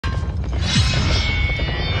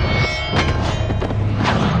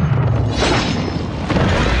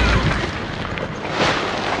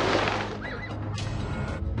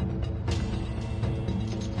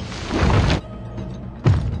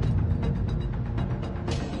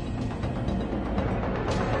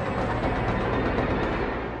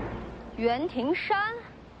园庭山。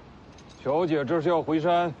小姐，这是要回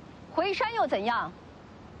山？回山又怎样？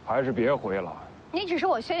还是别回了。你只是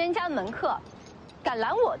我轩辕家的门客，敢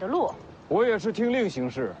拦我的路？我也是听令行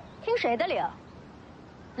事。听谁的令？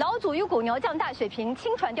老祖与古牛将大雪平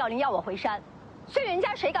亲传调令要我回山，轩辕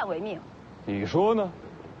家谁敢违命？你说呢？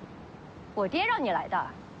我爹让你来的。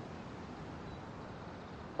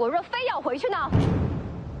我若非要回去呢？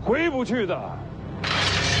回不去的。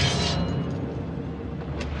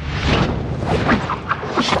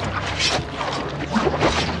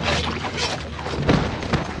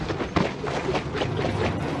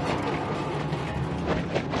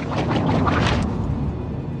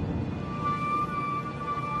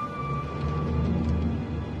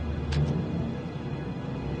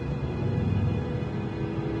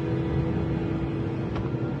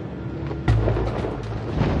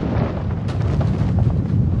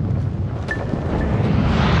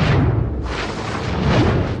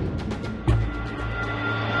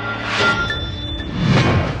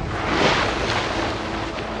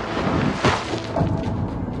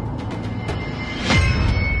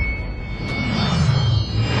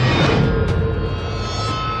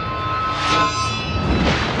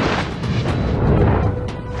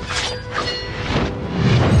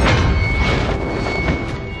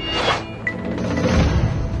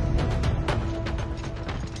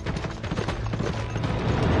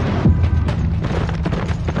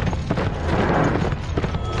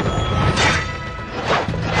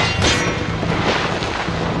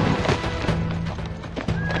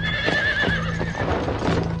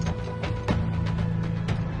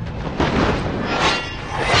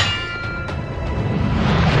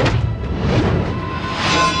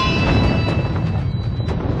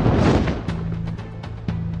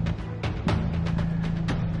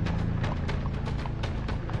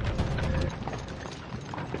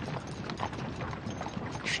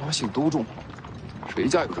啥姓都中，谁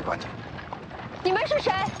家有这棺材？你们是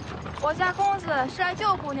谁？我家公子是来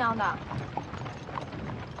救姑娘的。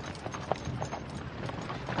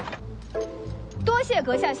多谢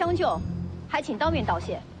阁下相救，还请当面道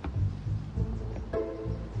谢。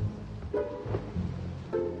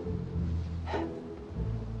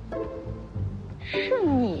是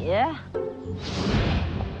你？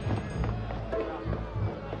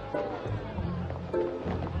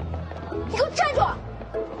你给我站住！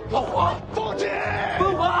老黄，放弃！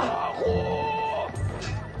文华，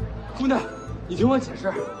姑娘，你听我解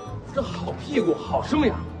释，这好屁股、好生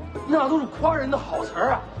养，那都是夸人的好词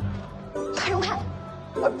儿啊。看什么看？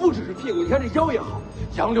哎，不只是屁股，你看这腰也好，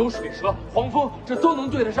杨柳水蛇、黄蜂，这都能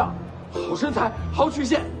对得上。好身材，好曲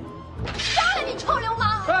线。杀了你，臭流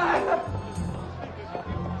氓！哎，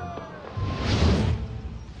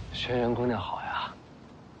轩辕姑娘好呀。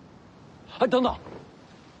哎，等等。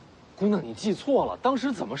姑娘，你记错了，当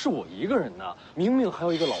时怎么是我一个人呢？明明还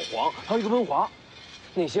有一个老黄，还有一个温华，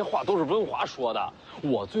那些话都是温华说的，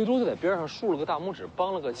我最多就在边上竖了个大拇指，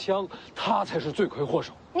帮了个腔，他才是罪魁祸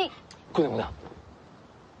首。你，姑娘，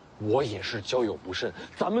我也是交友不慎，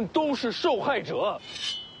咱们都是受害者。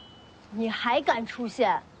你还敢出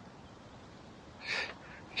现？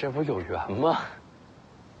这不有缘吗？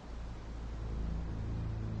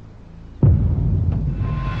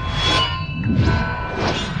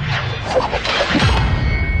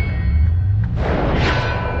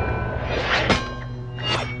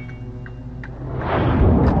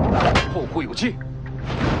后会有期。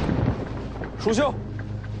蜀秀，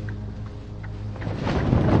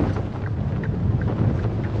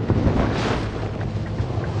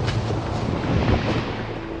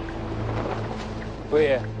魏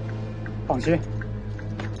爷，放心，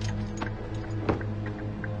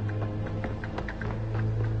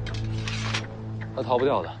他逃不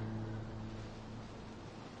掉的。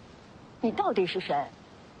你到底是谁？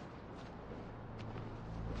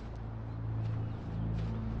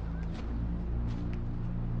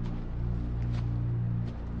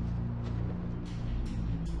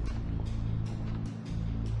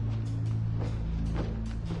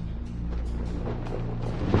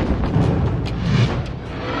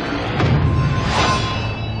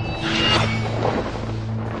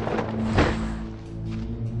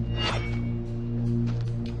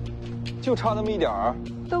就差那么一点儿。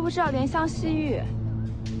都不知道怜香惜玉，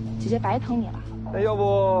姐姐白疼你了。那要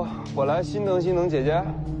不我来心疼心疼姐姐？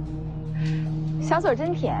小嘴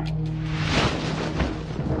真甜。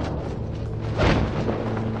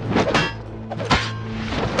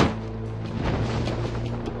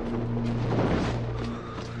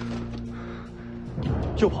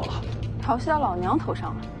又跑了，调戏到老娘头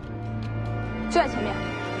上了，就在前面，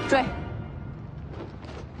追！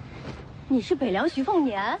你是北凉徐凤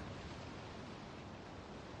年？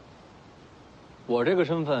我这个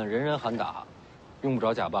身份人人喊打，用不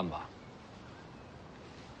着假扮吧？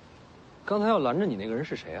刚才要拦着你那个人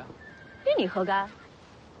是谁啊？与你何干？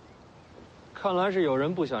看来是有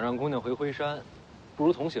人不想让姑娘回灰山，不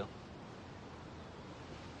如同行。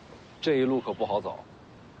这一路可不好走。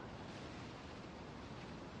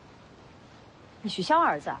你许湘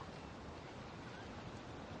儿子啊？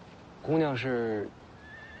姑娘是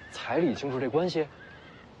彩礼清楚这关系？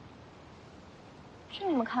这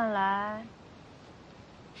么看来，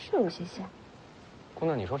是有些像。姑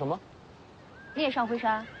娘，你说什么？你也上灰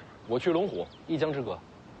山？我去龙虎，一江之隔。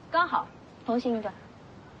刚好，同行一段。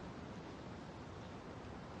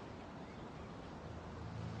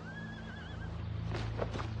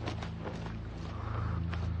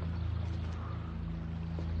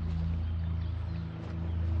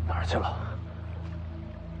哪儿去了？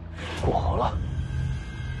过河了。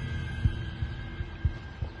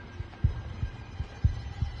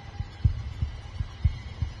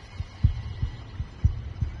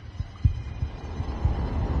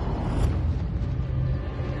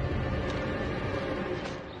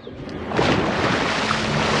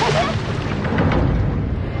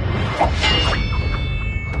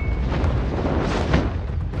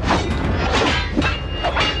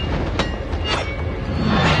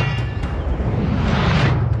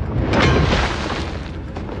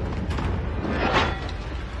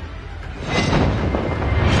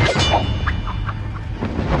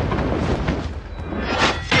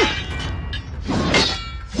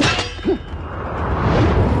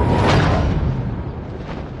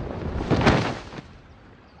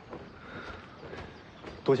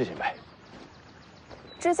多谢前辈。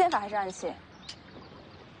这是剑法还是暗器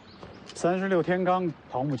36天罡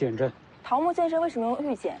桃木剑阵。桃木剑阵为什么用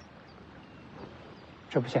玉剑？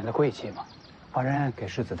这不显得贵气吗？帮人给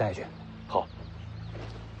世子带去。好。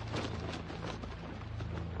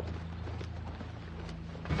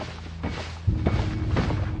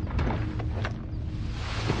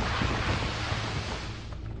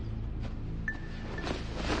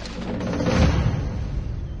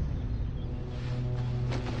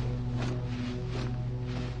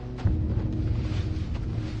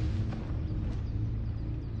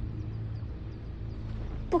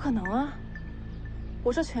不可能啊！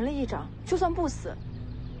我这全力一掌，就算不死，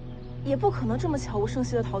也不可能这么悄无声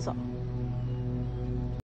息的逃走。